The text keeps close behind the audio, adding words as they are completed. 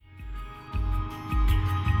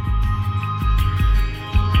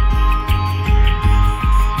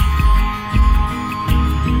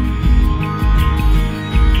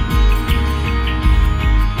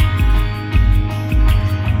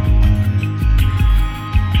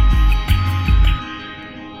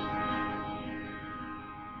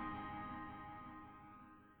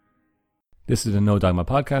This is the No Dogma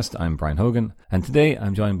podcast. I'm Brian Hogan, and today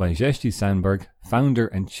I'm joined by Kjersti Sandberg, founder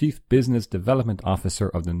and chief business development officer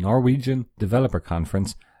of the Norwegian Developer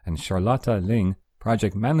Conference, and Charlotta Lyng,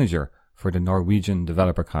 project manager for the Norwegian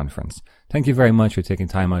Developer Conference. Thank you very much for taking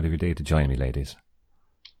time out of your day to join me, ladies.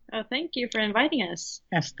 Oh, thank you for inviting us.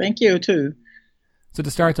 Yes, thank you too. So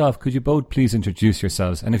to start off, could you both please introduce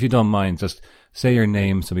yourselves? And if you don't mind, just say your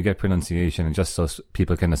name so we get pronunciation and just so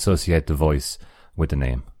people can associate the voice with the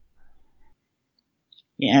name.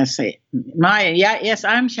 Yes,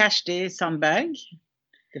 I'm Kjersti Sandberg,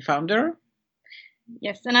 the founder.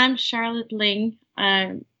 Yes, and I'm Charlotte Lyng.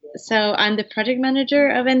 So I'm the project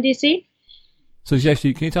manager of NDC. So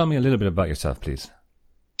Kjersti, can you tell me a little bit about yourself, please?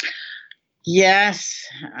 Yes,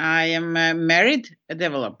 I am married a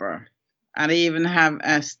developer. And I even have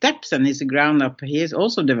a stepson, he's a ground-up, he is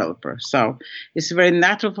also a developer. So it's very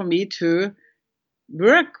natural for me to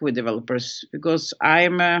work with developers because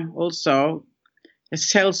I'm also a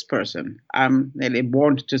salesperson. I'm nearly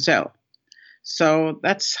born to sell. So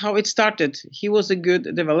that's how it started. He was a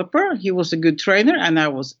good developer, he was a good trainer, and I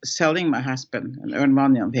was selling my husband and earn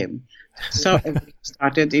money on him. So it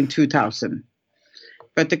started in 2000.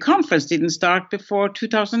 But the conference didn't start before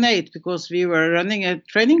 2008 because we were running a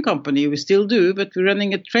training company. We still do, but we're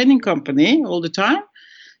running a training company all the time.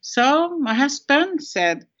 So my husband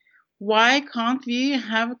said, why can't we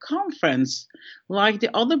have a conference like the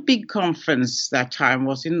other big conference that time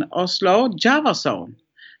was in Oslo, Java Zone,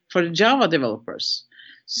 for the Java developers.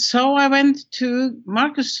 So I went to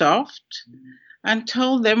Microsoft and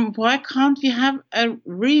told them, why can't we have a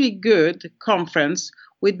really good conference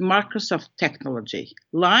with Microsoft technology,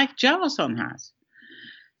 like JavaZone has.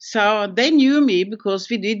 So they knew me because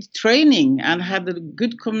we did training and had a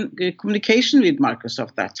good communication with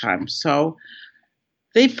Microsoft that time. So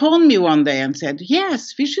they phoned me one day and said,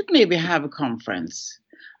 yes, we should maybe have a conference.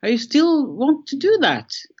 Are you still want to do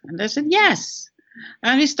that? And I said, yes.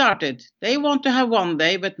 And we started. They want to have one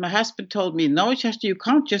day, but my husband told me, no, Kjersti, you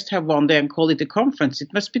can't just have one day and call it a conference.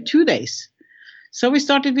 It must be 2 days. So we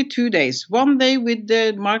started with 2 days, one day with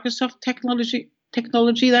the Microsoft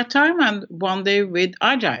technology that time and one day with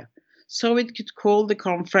Agile. So we could call the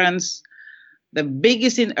conference the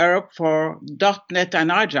biggest in Europe for .NET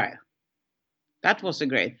and Agile. That was a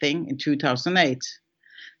great thing in 2008.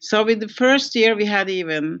 So with the first year, we had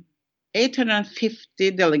even 850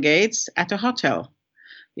 delegates at a hotel.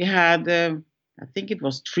 We had, I think it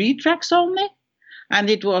was 3 tracks only, and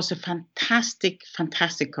it was a fantastic,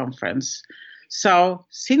 fantastic conference. So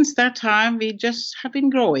since that time, we just have been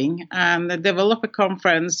growing, and the developer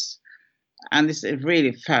conference, and it's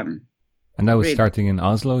really fun. And that was starting in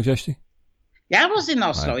Oslo, Kjersti? Yeah, I was in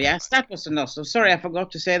Oslo. Right. Yes, that was in Oslo. Sorry, I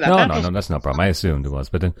forgot to say that. No, that's no problem. I assumed it was.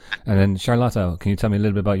 But then Charlotta, can you tell me a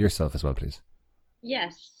little bit about yourself as well, please?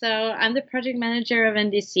 Yes, so I'm the project manager of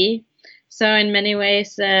NDC. So in many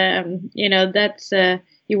ways, that's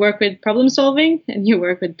you work with problem solving and you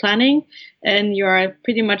work with planning, and you are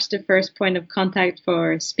pretty much the first point of contact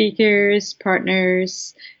for speakers,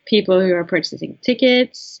 partners, people who are purchasing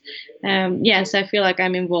tickets. Yes, I feel like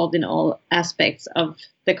I'm involved in all aspects of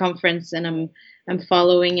the conference, and I'm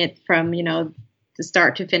following it from the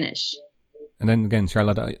start to finish. And then again,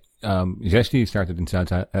 Charlotte, Kjersti started in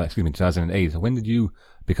 2008. When did you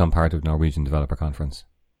become part of Norwegian Developer Conference?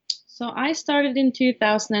 So I started in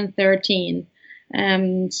 2013.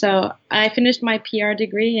 So I finished my PR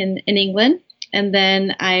degree in England, and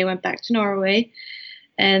then I went back to Norway.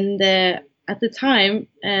 And at the time,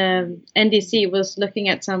 NDC was looking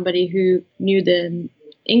at somebody who knew the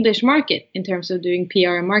English market in terms of doing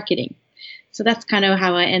PR and marketing. So that's kind of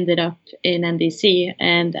how I ended up in NDC,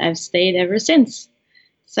 and I've stayed ever since.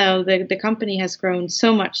 So the company has grown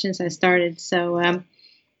so much since I started. So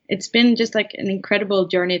it's been just like an incredible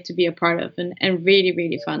journey to be a part of, and really,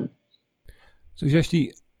 really fun. So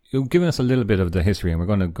Kjersti, you've given us a little bit of the history, and we're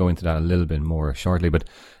going to go into that a little bit more shortly. But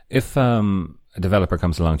if a developer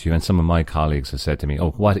comes along to you, and some of my colleagues have said to me,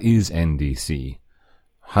 oh, what is NDC?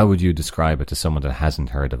 How would you describe it to someone that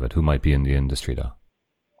hasn't heard of it, who might be in the industry though?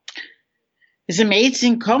 It's an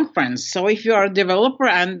amazing conference. So if you are a developer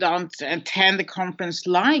and don't attend a conference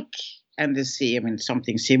like NDC, I mean,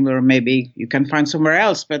 something similar, maybe you can find somewhere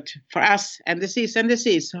else. But for us, NDC is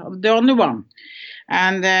the only one.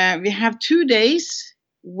 And we have 2 days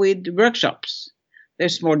with workshops.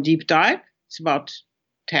 There's more deep dive. It's about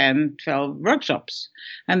 10, 12 workshops.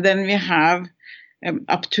 And then we have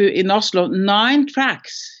up to, in Oslo, 9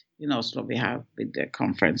 tracks. In Oslo, we have with the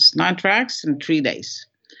conference, 9 tracks in 3 days.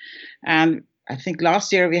 And I think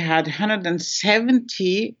last year we had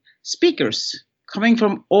 170 speakers coming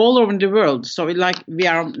from all over the world. So we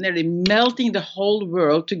are nearly melting the whole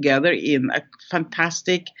world together in a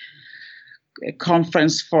fantastic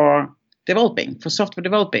conference for software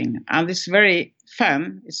developing. And it's very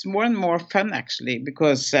fun. It's more and more fun, actually,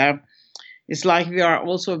 because it's like we are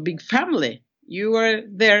also a big family. You were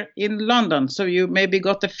there in London, so you maybe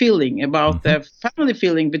got a feeling about the family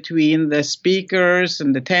feeling between the speakers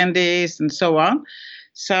and the attendees and so on.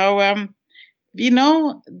 So we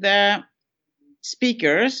know the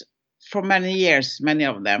speakers for many years, many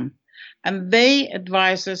of them, and they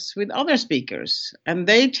advise us with other speakers, and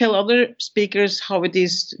they tell other speakers how it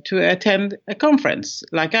is to attend a conference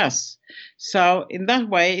like us. So in that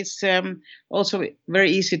way, it's also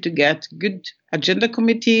very easy to get good agenda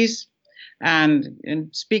committees and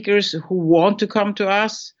speakers who want to come to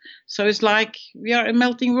us. So it's like we are a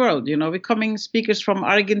melting world, we're coming speakers from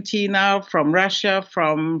Argentina, from Russia,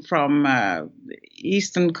 from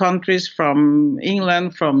Eastern countries, from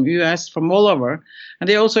England, from US, from all over. And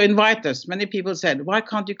they also invite us. Many people said, why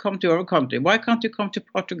can't you come to our country? Why can't you come to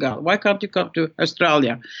Portugal? Why can't you come to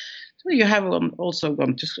Australia? So you have also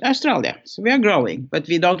gone to Australia. So we are growing, but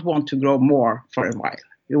we don't want to grow more for a while.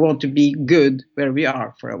 We want to be good where we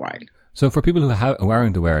are for a while. So for people who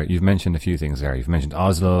aren't aware, you've mentioned a few things there. You've mentioned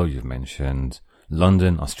Oslo, you've mentioned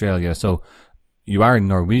London, Australia. So you are a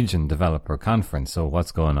Norwegian Developer Conference. So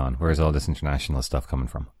what's going on? Where's all this international stuff coming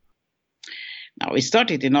from? Now, we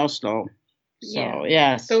started in Oslo. So,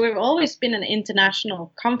 yes. So we've always been an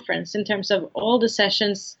international conference in terms of all the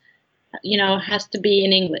sessions, has to be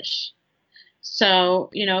in English. So,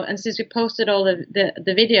 and since we posted all the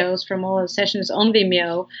videos from all the sessions on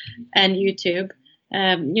Vimeo and YouTube,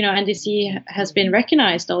 NDC has been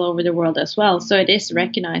recognized all over the world as well. So it is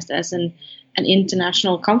recognized as an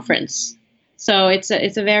international conference. So it's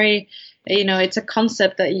a very, it's a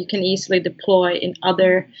concept that you can easily deploy in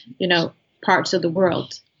other, parts of the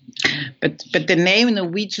world. But the name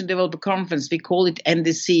Norwegian Developer Conference, we call it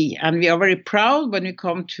NDC, and we are very proud when we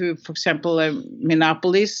come to, for example,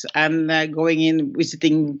 Minneapolis and going in,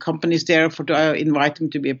 visiting companies there to invite them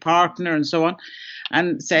to be a partner and so on,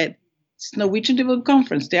 and say, it's Norwegian Developer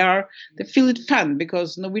Conference. They feel it fun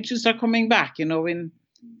because Norwegians are coming back.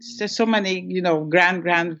 There's so many,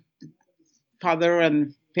 grandfather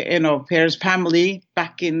and parents' family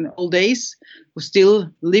back in old days who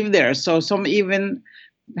still live there. So some even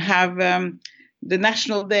have the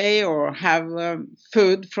national day or have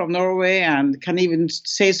food from Norway and can even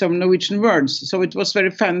say some Norwegian words. So it was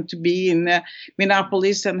very fun to be in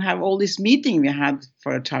Minneapolis and have all this meeting we had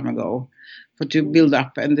for a time ago. To build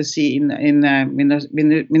up NDC in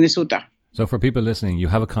Minnesota. So for people listening, you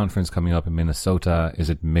have a conference coming up in Minnesota.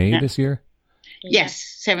 Is it May this year?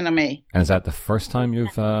 Yes, 7th of May. And is that the first time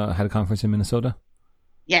you've had a conference in Minnesota?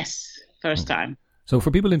 Yes, first time. So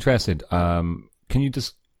for people interested, can you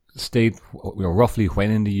just state roughly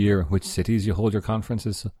when in the year, which cities you hold your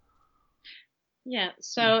conferences? Yeah,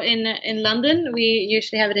 so in London, we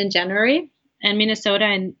usually have it in January, and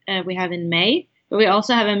Minnesota we have in May. But we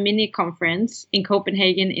also have a mini conference in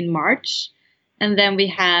Copenhagen in March. And then we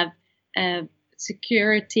have a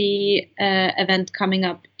security event coming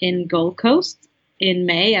up in Gold Coast in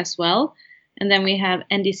May as well. And then we have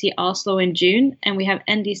NDC Oslo in June. And we have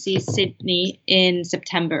NDC Sydney in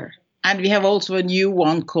September. And we have also a new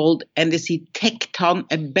one called NDC Tekton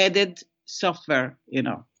Embedded Software,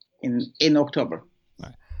 in October.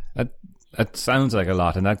 Right. That sounds like a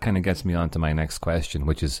lot. And that kind of gets me on to my next question,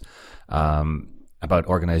 which is about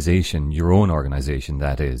organization, your own organization,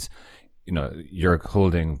 that is. You're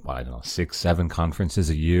holding, 6, 7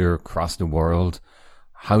 conferences a year across the world.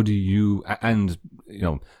 How do you, and,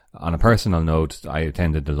 on a personal note, I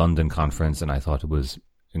attended the London conference and I thought it was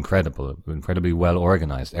incredibly well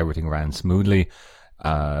organized. Everything ran smoothly.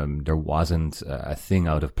 There wasn't a thing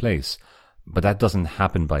out of place, but that doesn't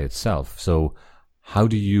happen by itself. So how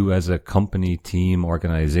do you as a company, team,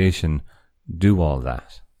 organization do all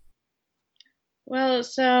that? Well,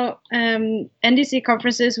 so NDC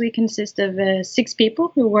conferences, we consist of 6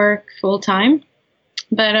 people who work full time.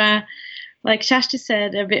 But like Kjersti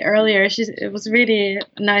said a bit earlier, it was really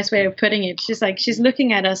a nice way of putting it. She's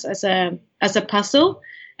looking at us as a puzzle,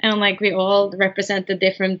 and like we all represent a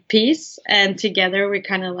different piece, and together we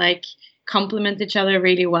kind of like complement each other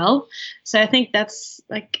really well. So I think that's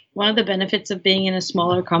like one of the benefits of being in a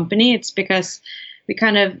smaller company. It's because we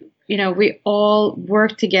kind of, we all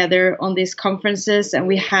work together on these conferences, and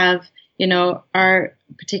we have, our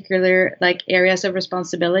particular like areas of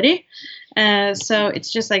responsibility. So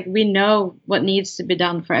it's just like we know what needs to be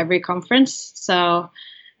done for every conference. So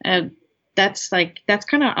that's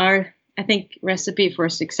kind of I think, recipe for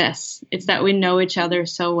success. It's that we know each other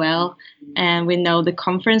so well, and we know the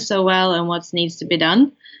conference so well and what needs to be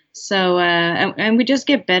done. So, and we just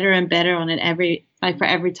get better and better on it for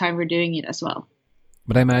every time we're doing it as well.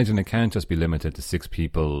 But I imagine it can't just be limited to 6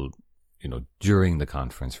 people, during the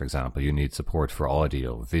conference, for example. You need support for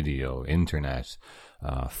audio, video, internet,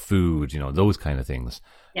 food, those kind of things.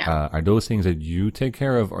 Yeah. Are those things that you take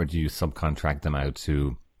care of, or do you subcontract them out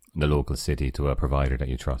to the local city, to a provider that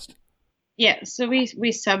you trust? Yeah, so we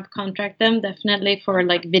subcontract them definitely for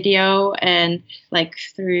like video and like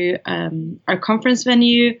through our conference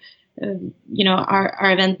venue.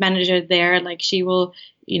 Our event manager there, like she will,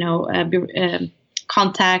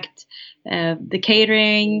 contact the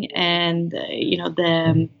catering and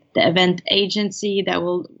the event agency that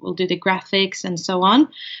will do the graphics and so on.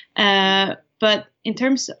 But in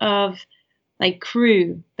terms of like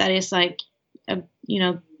crew, that is like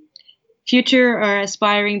future or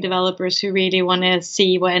aspiring developers who really want to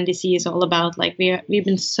see what NDC is all about. Like we've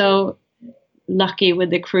been so lucky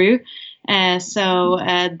with the crew. So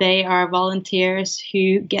they are volunteers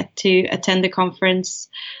who get to attend the conference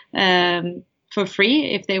for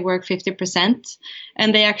free if they work 50%.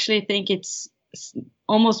 And they actually think it's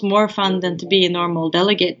almost more fun than to be a normal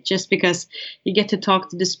delegate, just because you get to talk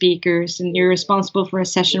to the speakers and you're responsible for a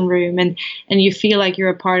session room and you feel like you're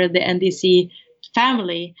a part of the NDC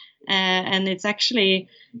family. And it's actually,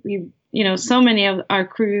 so many of our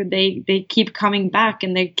crew, they keep coming back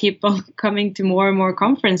and they keep on coming to more and more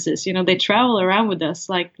conferences. They travel around with us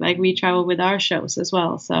like we travel with our shows as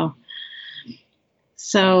well. So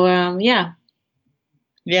yeah.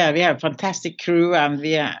 Yeah, we have a fantastic crew, and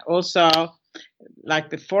we are also,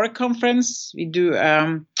 like before a conference, we do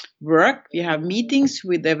work. We have meetings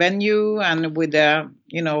with the venue and with the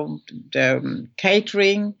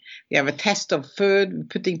catering. We have a test of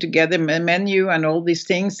food, putting together a menu and all these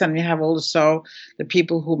things. And we have also the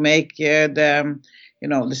people who make the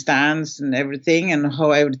stands and everything, and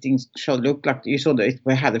how everything should look like. You saw that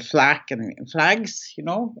we had a flag and flags,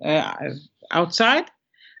 outside.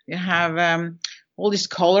 We have all these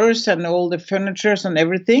colors and all the furnitures and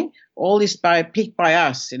everything. All is picked by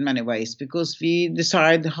us in many ways, because we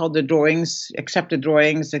decide how the drawings, accept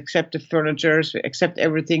the furniture, accept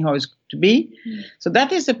everything how it's to be. Mm. So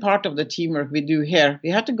that is a part of the teamwork we do here. We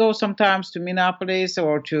have to go sometimes to Minneapolis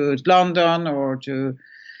or to London or to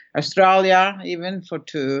Australia, even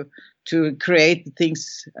to create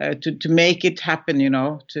things, to make it happen,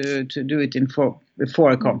 to do it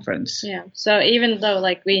before a conference. Yeah. So even though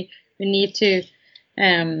like we need to,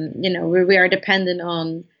 we are dependent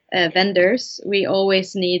on vendors, they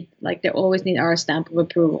always need our stamp of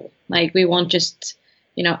approval. Like we won't just,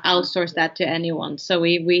 outsource that to anyone. So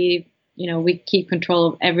we keep control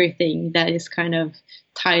of everything that is kind of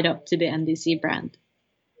tied up to the NDC brand.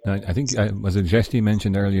 I think, was it Kjersti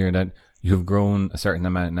mentioned earlier that you have grown a certain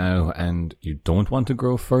amount now and you don't want to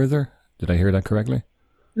grow further? Did I hear that correctly?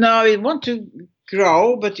 No, we want to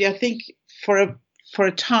grow, but I think for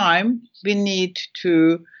a time we need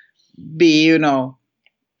to be,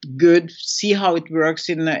 good, see how it works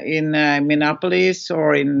in Minneapolis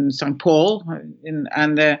or in St. Paul,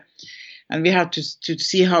 and we have to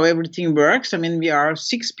see how everything works. I mean, we are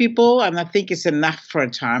 6 people, and I think it's enough for a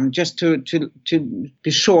time just to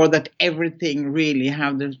be sure that everything really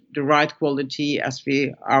have the right quality, as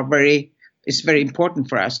we are it's very important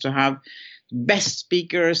for us to have the best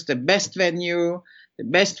speakers, the best venue, the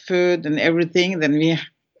best food and everything. Then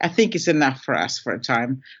I think it's enough for us for a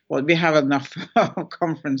time. Well, we have enough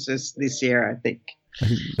conferences this year, I think.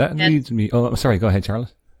 That leads me... Oh, sorry, go ahead,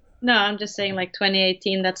 Charlotte. No, I'm just saying like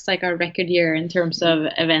 2018, that's like our record year in terms of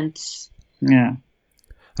events. Yeah.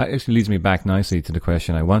 That actually leads me back nicely to the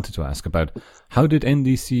question I wanted to ask about how did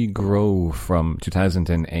NDC grow from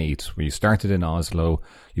 2008, where you started in Oslo,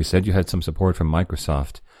 you said you had some support from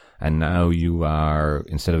Microsoft, and now you are,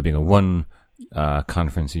 instead of being a one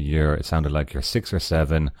conference a year, it sounded like you're 6 or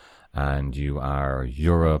 7, and you are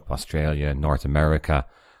Europe, Australia, North America.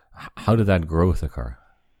 How did that growth occur?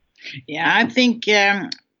 Yeah, I think,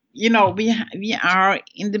 we are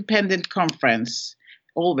independent conference,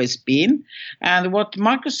 always been. And what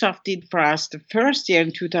Microsoft did for us the first year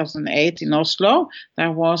in 2008 in Oslo,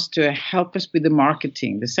 that was to help us with the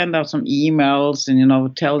marketing. They send out some emails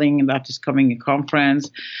and, telling that is coming a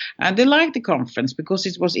conference. And they liked the conference because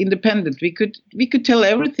it was independent. We could tell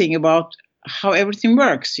everything about how everything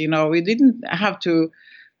works. We didn't have to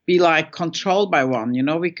be like controlled by one.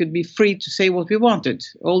 We could be free to say what we wanted.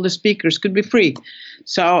 All the speakers could be free.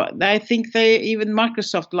 So I think even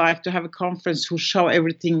Microsoft liked to have a conference who show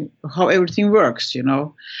everything, how everything works,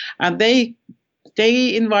 And they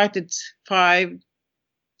invited 5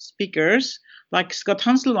 speakers. Like Scott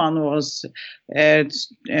Hanselman was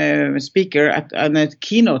speaker and a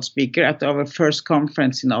keynote speaker at our first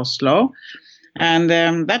conference in Oslo. And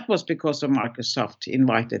that was because of Microsoft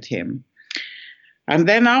invited him. And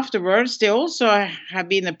then afterwards, they also have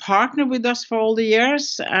been a partner with us for all the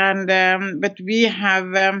years. And but we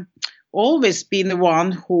have always been the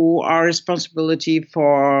one who are responsibility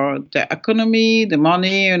for the economy, the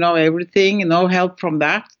money, everything, help from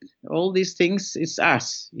that. All these things is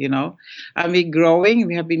us, and we're growing.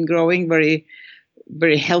 We have been growing very,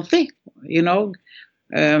 very healthy,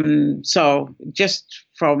 so just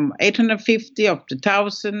from 850 up to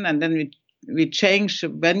 1,000, and then we change the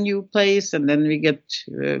venue place, and then we get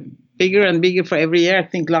bigger and bigger for every year. I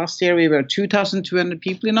think last year we were 2,200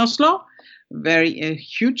 people in Oslo, a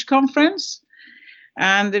huge conference.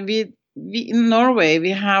 And we in Norway,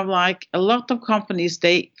 we have like a lot of companies,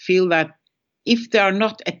 they feel that if they are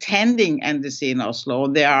not attending NDC in Oslo,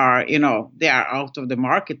 they are out of the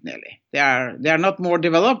market nearly. They are not more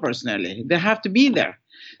developers nearly. They have to be there.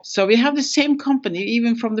 So we have the same company,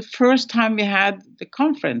 even from the first time we had the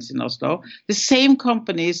conference in Oslo, the same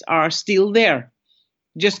companies are still there.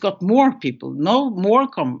 Just got more people,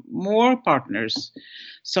 more partners.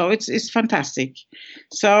 So it's fantastic.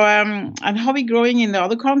 So and how we growing in the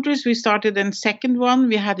other countries? We started in second one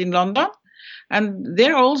we had in London. And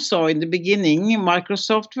there also, in the beginning,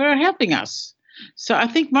 Microsoft were helping us. So I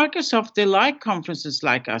think Microsoft, they like conferences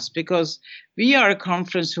like us because we are a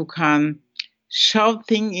conference who can show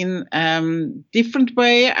things in different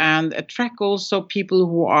way and attract also people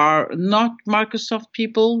who are not Microsoft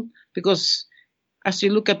people. Because as you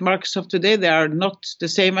look at Microsoft today, they are not the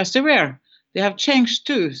same as they were. They have changed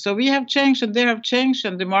too. So we have changed and they have changed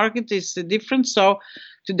and the market is different. So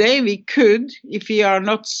today we could, if we are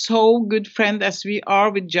not so good friend as we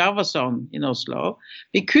are with Java Zone in Oslo,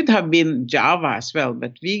 we could have been Java as well,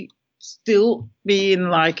 but we still be in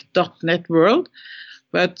like .NET world,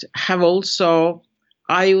 but have also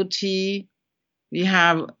IoT, we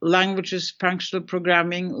have languages, functional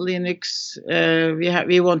programming, Linux,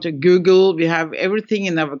 we want to Google, we have everything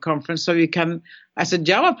in our conference. So you can, as a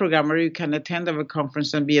Java programmer, you can attend our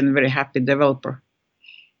conference and be a very happy developer.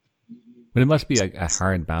 But it must be a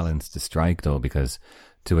hard balance to strike, though, because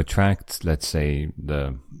to attract, let's say,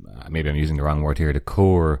 maybe I'm using the wrong word here, the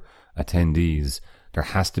core attendees, there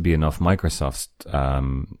has to be enough Microsoft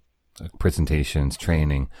presentations,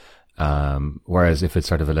 training. Whereas if it's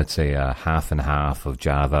sort of let's say a half and half of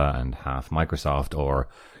Java and half Microsoft, or,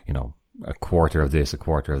 a quarter of this, a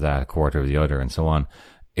quarter of that, a quarter of the other, and so on,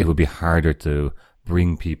 it would be harder to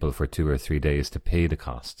bring people for 2 or 3 days to pay the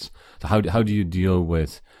costs. So how do you deal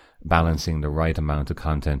with balancing the right amount of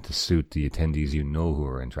content to suit the attendees who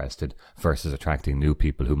are interested versus attracting new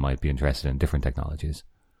people who might be interested in different technologies?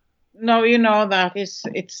 No, that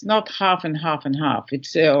it's not half and half and half.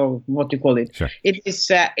 It's what you call it. Sure. It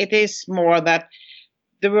is more that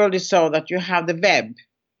the world is so that you have the web.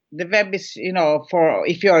 The web is, for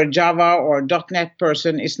if you're a Java or .NET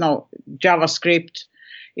person, it's now JavaScript.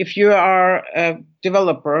 If you are a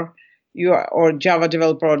developer, or Java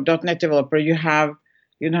developer or .NET developer, you have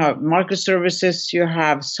microservices, you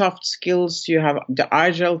have soft skills, you have the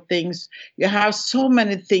agile things, you have so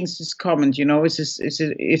many things is common,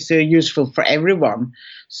 it's useful for everyone.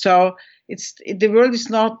 So the world is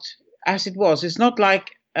not as it was. It's not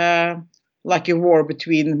like a war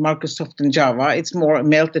between Microsoft and Java. It's more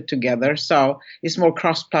melted together. So it's more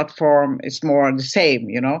cross-platform. It's more the same,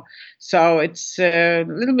 So it's a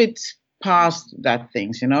little bit past that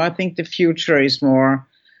things, I think the future is more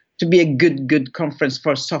to be a good conference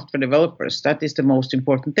for software developers. That is the most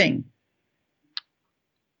important thing.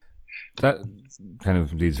 That kind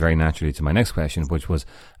of leads very naturally to my next question, which was,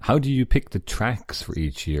 how do you pick the tracks for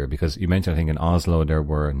each year? Because you mentioned, I think in Oslo there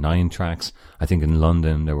were 9 tracks. I think in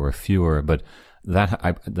London there were fewer, but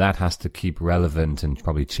that has to keep relevant and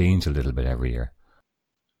probably change a little bit every year.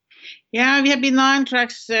 Yeah, we have been 9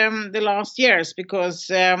 tracks the last years because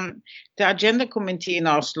the agenda committee in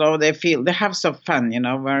Oslo, they have some fun,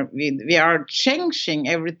 where we are changing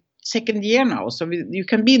every second year now. So you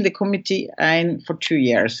can be in the committee for 2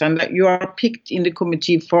 years, and you are picked in the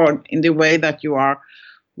committee in the way that you are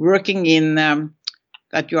working in,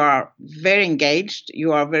 that you are very engaged.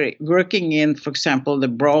 You are working in, for example, the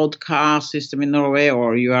broadcast system in Norway,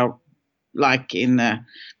 or you are like in a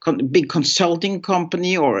big consulting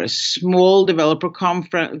company or a small developer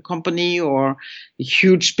company or a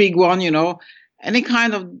huge big one, any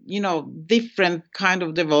kind of, different kind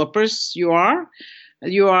of developers you are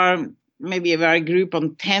maybe a very group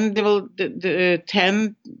on 10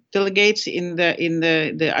 delegates in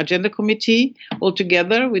the agenda committee all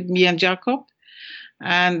together with me and Jacob.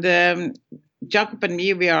 And Jacob and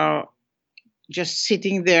me, we are just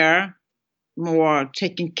sitting there, more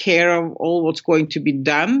taking care of all what's going to be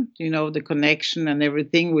done, the connection and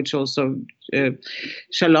everything, which also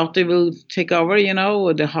Charlotte will take over,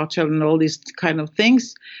 the hotel and all these kind of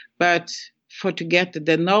things. But to get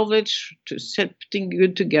the knowledge, to set things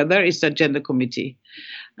good together is the agenda committee.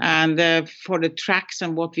 And for the tracks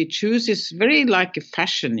and what we choose is very like a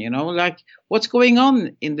fashion, like what's going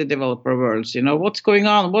on in the developer world, what's going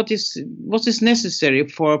on, what is necessary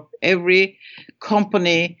for every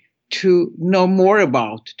company to know more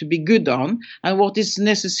about, to be good on, and what is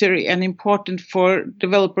necessary and important for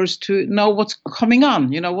developers to know what's coming on,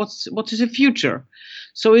 what is the future.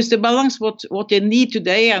 So it's the balance what they need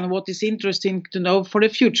today and what is interesting to know for the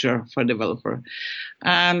future for a developer.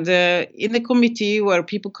 And in the committee where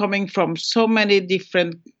people coming from so many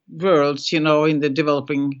different worlds, in the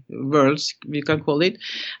developing worlds, we can call it,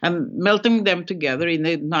 and melting them together in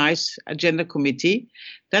a nice agenda committee,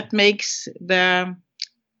 that's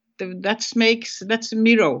a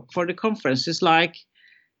mirror for the conference. It's like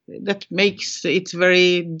that makes it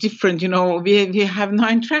very different. We have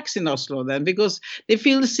 9 tracks in Oslo then, because they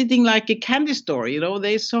feel sitting like a candy store.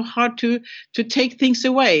 They're so hard to take things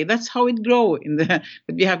away. That's how it grow but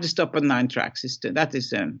we have to stop at 9 tracks.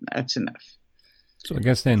 That's enough. So I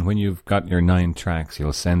guess then when you've got your 9 tracks,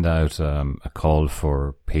 you'll send out a call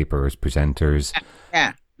for papers, presenters.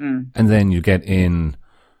 Yeah. And then you get in.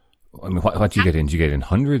 I mean, what do you get in? Do you get in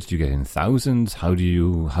hundreds? Do you get in thousands? How do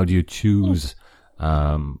you choose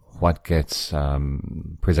what gets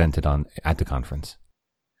presented at the conference?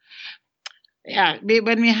 Yeah,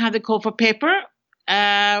 when we had the call for paper,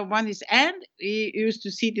 one is Anne. We used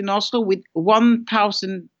to sit in Oslo with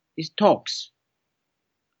 1,000 talks,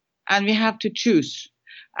 and we have to choose.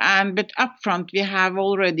 But up front, we have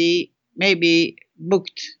already maybe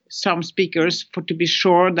booked some speakers to be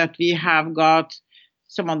sure that we have got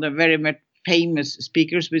some of the very famous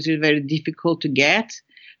speakers, which is very difficult to get.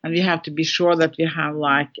 And we have to be sure that we have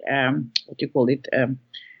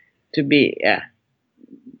to be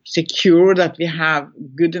secure that we have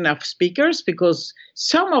good enough speakers, because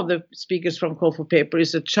some of the speakers from Call for Paper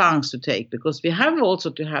is a chance to take, because we have also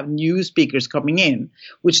to have new speakers coming in,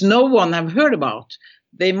 which no one have heard about.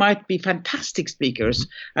 They might be fantastic speakers,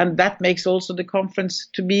 and that makes also the conference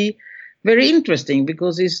to be very interesting,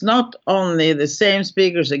 because it's not only the same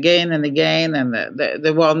speakers again and again, and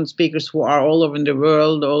the one speakers who are all over the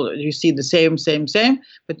world, you see the same,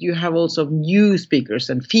 but you have also new speakers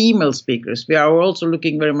and female speakers. We are also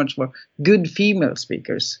looking very much for good female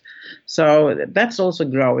speakers. So that's also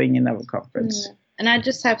growing in our conference. Yeah. And I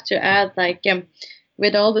just have to add,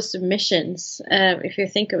 with all the submissions, if you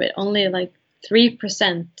think of it, only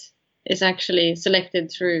 3% is actually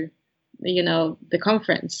selected through the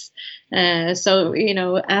conference. So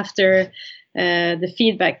after the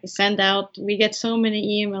feedback is sent out, we get so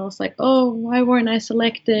many emails like, oh, why weren't I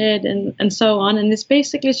selected, and so on. And it's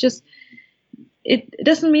basically just, it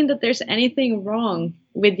doesn't mean that there's anything wrong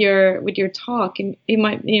with your talk. And it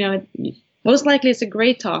might, most likely it's a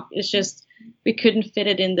great talk. It's just we couldn't fit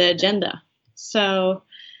it in the agenda. So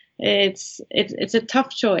it's a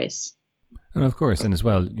tough choice. And of course, and as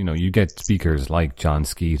well, you get speakers like John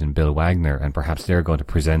Skeet and Bill Wagner, and perhaps they're going to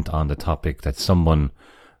present on the topic that someone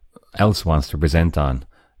else wants to present on.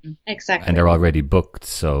 Exactly. And they're already booked,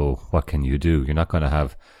 so what can you do? You're not going to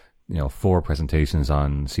have, 4 presentations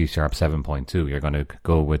on C# 7.2. You're going to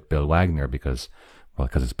go with Bill Wagner because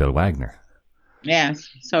it's Bill Wagner. Yes,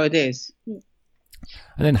 so it is.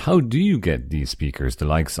 And then how do you get these speakers, the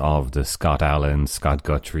likes of the Scott Allen, Scott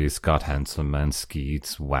Guthrie, Scott Hanselman,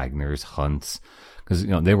 Skeets, Wagners, Hunts? Because,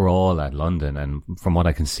 they were all at London, and from what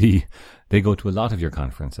I can see, they go to a lot of your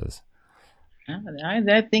conferences.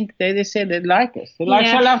 I think they say they like us. They like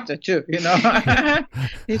Charlotte too,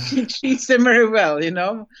 She treats them very well,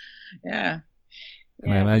 Yeah.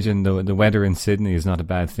 And I imagine the weather in Sydney is not a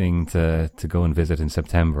bad thing to go and visit in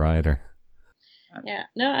September either. Yeah,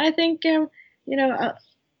 no, I think...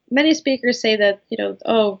 many speakers say that,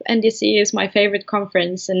 NDC is my favorite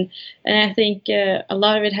conference. And I think a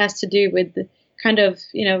lot of it has to do with the kind of,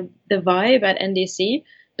 the vibe at NDC.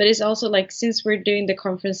 But it's also since we're doing the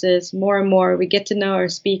conferences more and more, we get to know our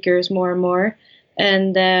speakers more and more.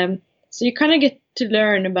 And so you kind of get to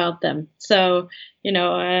learn about them. So,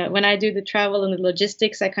 when I do the travel and the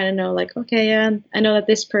logistics, I kind of know okay, I know that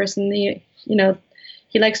this person, he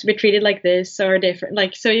likes to be treated like this or different.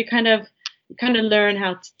 So you kind of learn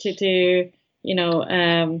how to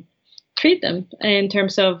treat them in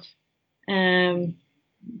terms of,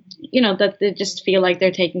 that they just feel like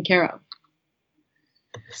they're taken care of.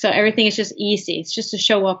 So everything is just easy. It's just to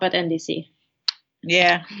show up at NDC.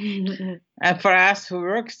 Yeah. And for us who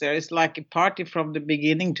works there, it's like a party from the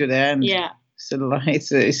beginning to the end. Yeah. So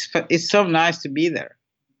it's so nice to be there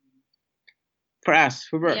for us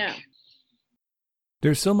who work. Yeah.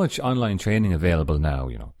 There's so much online training available now,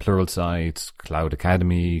 you know, Plural Sites, Cloud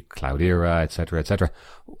Academy, Cloud Era, etc.,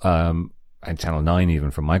 and Channel 9 even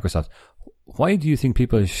from Microsoft. Why do you think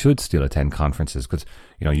people should still attend conferences? Because,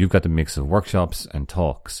 you know, you've got the mix of workshops and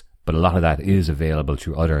talks, but a lot of that is available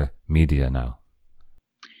through other media now.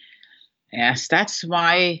 Yes, that's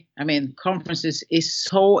why, conferences is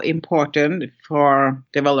so important for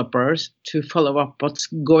developers to follow up what's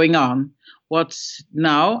going on, what's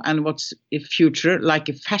now and what's in future, like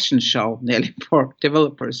a fashion show nearly for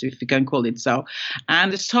developers, if you can call it so.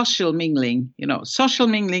 And the social mingling, social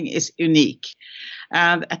mingling is unique.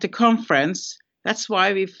 And at the conference, that's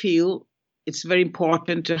why we feel it's very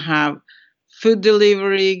important to have food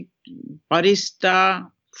delivery, barista,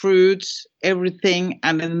 fruits, everything,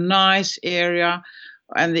 and a nice area.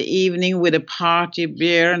 And the evening with a party,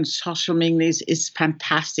 beer, and social mingling is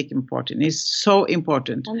fantastic important. It's so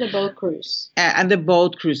important. And the boat cruise. And the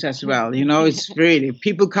boat cruise as well. It's really,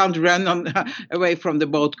 people can't run away from the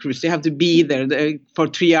boat cruise. They have to be there for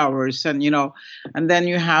 3 hours. And, and then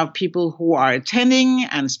you have people who are attending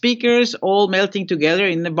and speakers all melting together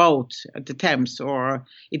in the boat at the Thames, or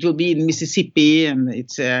it will be in Mississippi. And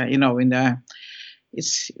it's,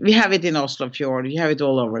 we have it in Oslo Fjord. We have it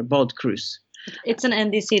all over, boat cruise. It's an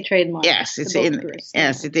NDC trademark. Yes, it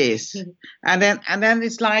is. And then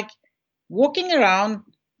it's like walking around,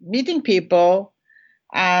 meeting people,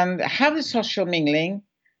 and have the social mingling.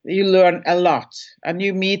 You learn a lot, and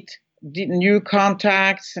you meet new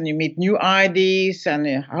contacts, and you meet new ideas,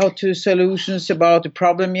 and how-to solutions about the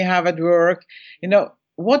problem you have at work.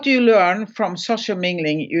 What do you learn from social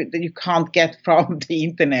mingling that you can't get from the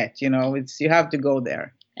internet? You have to go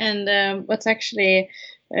there. And what's actually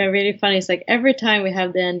really funny is like every time we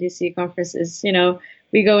have the NDC conferences,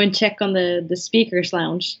 we go and check on the speakers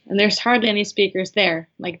lounge, and there's hardly any speakers there.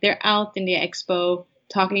 Like they're out in the expo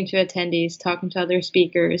talking to attendees, talking to other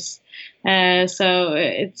speakers. So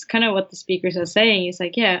it's kind of what the speakers are saying. It's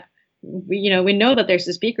like, yeah, we know that there's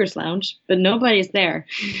a speakers lounge, but nobody's there.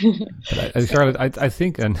 But Charlotte, I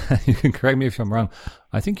think, and you can correct me if I'm wrong,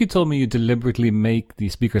 I think you told me you deliberately make the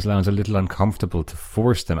speakers lounge a little uncomfortable to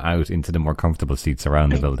force them out into the more comfortable seats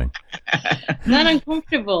around the building. Not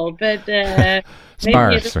uncomfortable, but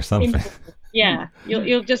sparse or something. Yeah,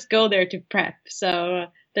 you'll just go there to prep. So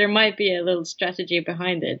there might be a little strategy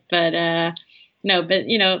behind it, but no, but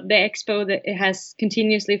the expo, that it has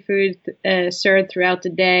continuously food served throughout the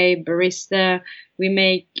day, barista. We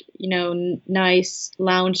make nice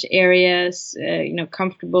lounge areas,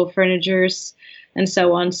 comfortable furnitures, and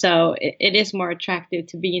so on. So it is more attractive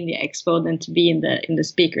to be in the expo than to be in the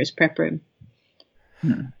speakers prep room.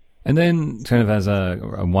 And then, kind of as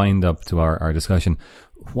a wind up to our discussion,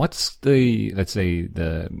 what's the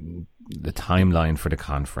timeline for the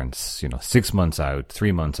conference? 6 months out,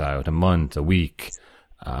 3 months out, a month, a week.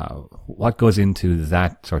 What goes into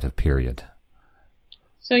that sort of period?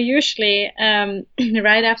 So usually,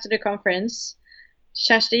 right after the conference,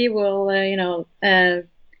 Kjersti will,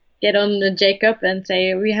 get on the Jacob and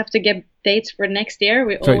say, we have to get dates for next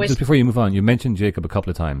year. Just before you move on, you mentioned Jacob a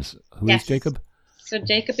couple of times. Who is Jacob? So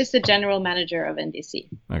Jacob is the general manager of NDC.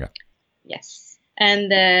 Okay. Yes.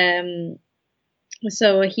 And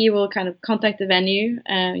so he will kind of contact the venue.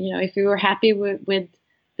 If we were happy with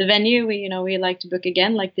the venue, we like to book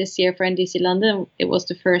again. Like this year for NDC London, it was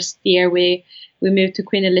the first year we moved to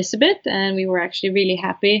Queen Elizabeth, and we were actually really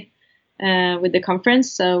happy with the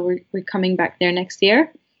conference. So we're coming back there next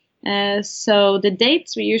year. So the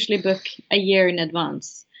dates we usually book a year in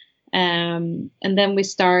advance, and then we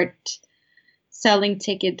start selling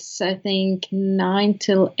tickets, I think 9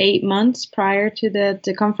 till 8 months prior to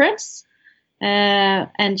the conference.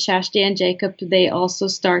 And Kjersti and Jacob, they also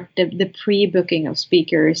start the pre-booking of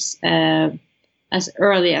speakers as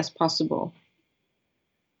early as possible.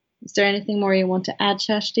 Is there anything more you want to add,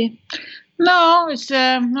 Kjersti? No, I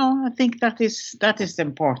think that is the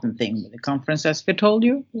important thing with the conference, as we told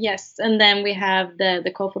you. Yes, and then we have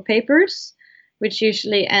the call for papers, which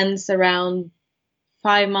usually ends around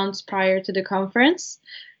 5 months prior to the conference.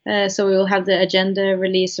 So we will have the agenda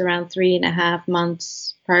release around 3.5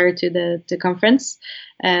 months prior to the conference,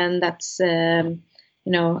 and that's important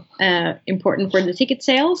for the ticket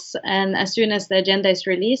sales. And as soon as the agenda is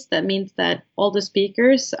released, that means that all the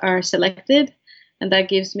speakers are selected, and that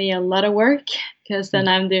gives me a lot of work because then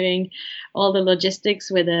I'm doing all the logistics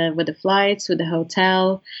with the flights, with the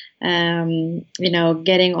hotel,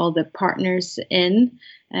 getting all the partners in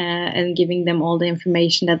and giving them all the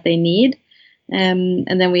information that they need. And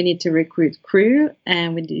then we need to recruit crew,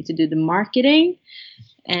 and we need to do the marketing,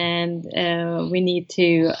 and we need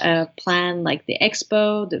to plan like the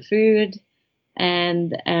expo, the food,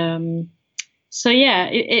 and so yeah,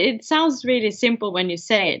 it sounds really simple when you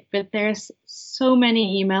say it, but there's so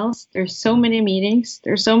many emails, there's so many meetings,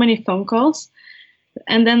 there's so many phone calls,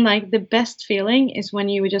 and then like the best feeling is when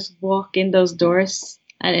you would just walk in those doors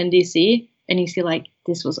at NDC and you see like,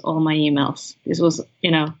 this was all my emails, this was,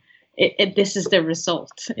 you know, this is the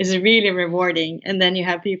result. It's really rewarding. And then you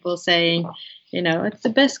have people saying, you know, it's the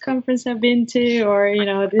best conference I've been to, or, you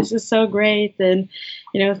know, this is so great, and,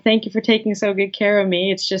 you know, thank you for taking so good care of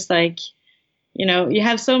me. It's just like, you know, you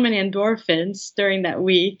have so many endorphins during that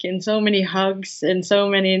week, and so many hugs, and so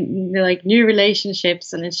many like new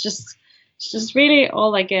relationships, and it's just really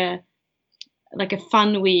all like a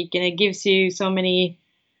fun week, and it gives you so many.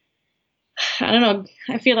 I don't know.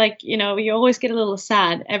 I feel like, you know, you always get a little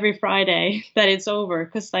sad every Friday that it's over,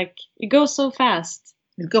 because like it goes so fast.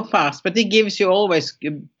 It goes fast, but it gives you always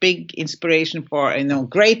a big inspiration for, you know,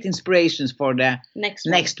 great inspirations for the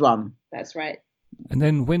next one. That's right. And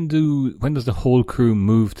then when does the whole crew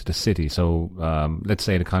move to the city? So let's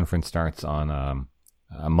say the conference starts on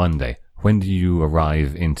a Monday. When do you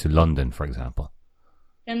arrive into London, for example?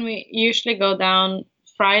 Then we usually go down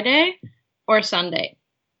Friday or Sunday.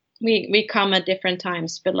 We come at different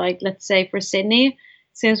times, but like, let's say for Sydney,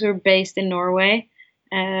 since we're based in Norway,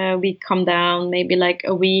 we come down maybe like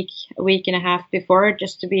a week and a half before,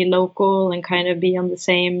 just to be local and kind of be on the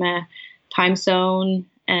same time zone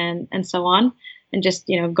and so on, and just,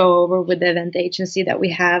 you know, go over with the event agency that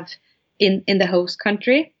we have in the host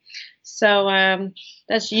country. So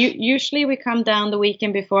that's usually we come down the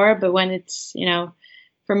weekend before, but when it's, you know,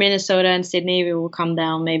 for Minnesota and Sydney, we will come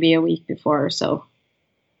down maybe a week before or so.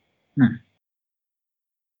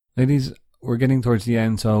 Ladies, we're getting towards the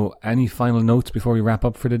end, so any final notes before we wrap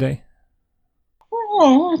up for the day?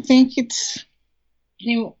 Oh, I think it's...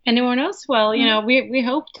 Anyone else? Well, you know, we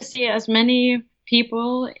hope to see as many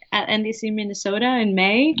people at NDC Minnesota in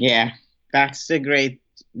May. Yeah, that's a great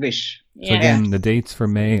wish. So again, the dates for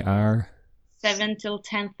May are? 7th till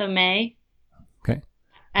 10th of May. Okay.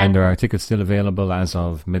 And there are tickets still available as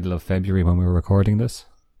of middle of February when we were recording this?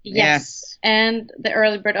 Yes. And the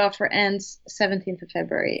early bird offer ends 17th of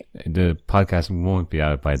February. The podcast won't be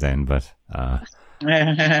out by then, but...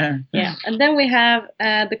 Yeah. And then we have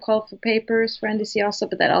the call for papers for NDC also,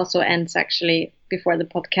 but that also ends actually before the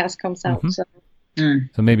podcast comes out. Mm-hmm.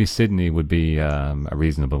 So maybe Sydney would be a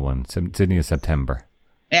reasonable one. Sydney is September.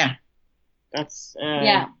 Yeah. That's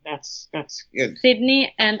good.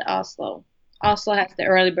 Sydney and Oslo. Oslo has the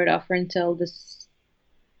early bird offer until the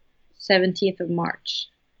 17th of March.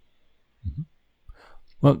 Mm-hmm.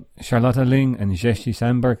 Well, Charlotta Lyng and Kjersti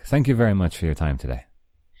Sandberg, thank you very much for your time today.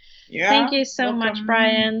 Yeah, thank you so much,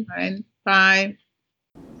 Brian. Bye.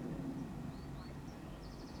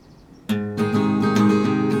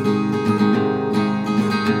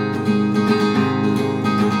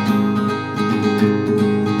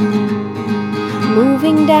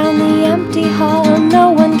 Moving down the empty hall,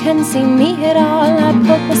 no one can see me at all. I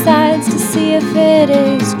poke my sides to see if it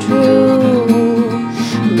is true.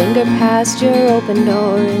 Linger past your open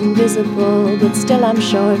door, invisible, but still I'm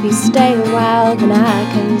sure if you stay a while, then I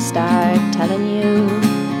can start telling you.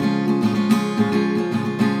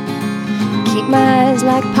 Keep my eyes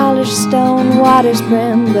like polished stone, water's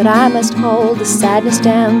brim, but I must hold the sadness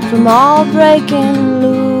down from all breaking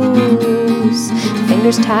loose.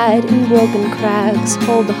 Fingers tied in broken cracks,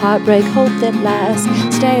 hold the heartbreak, hope that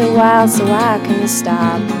lasts. Stay a while so I can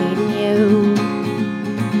stop needing you.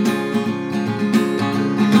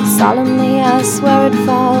 Solemnly I swear it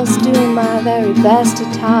falls, doing my very best to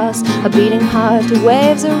toss a beating heart to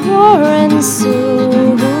waves that roar and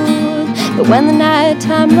soothe. But when the night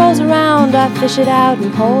time rolls around, I fish it out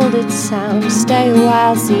and hold its sound. Stay a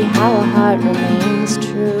while, see how a heart remains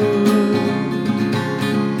true.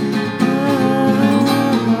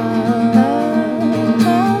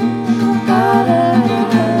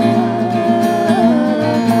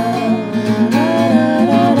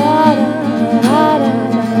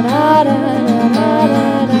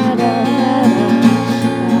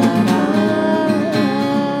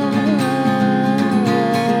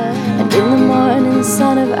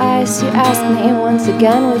 Son of ice, you ask me once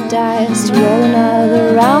again with dice to roll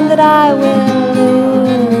another round that I will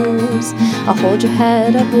lose. I'll hold your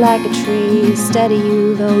head up like a tree, steady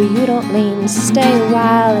you though you don't lean. Stay a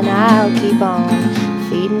while and I'll keep on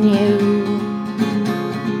feeding you.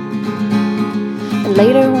 And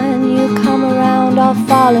later when you come around, I'll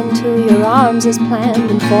fall into your arms as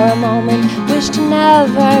planned, and for a moment wish to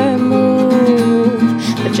never move.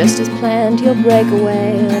 But just as planned, you'll break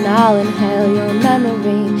away and I'll inhale your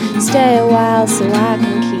memory. Stay a while so I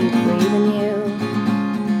can keep breathing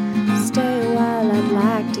you. Stay a while, I'd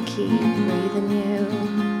like to keep breathing you.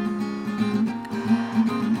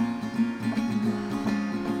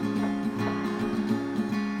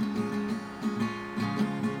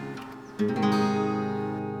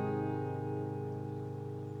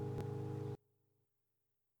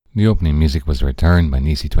 The opening music was Return by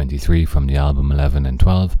Nisi 23 from the album 11 and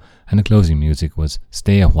 12, and the closing music was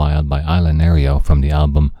Stay a While by Isla Nerio from the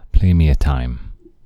album Play Me a Time.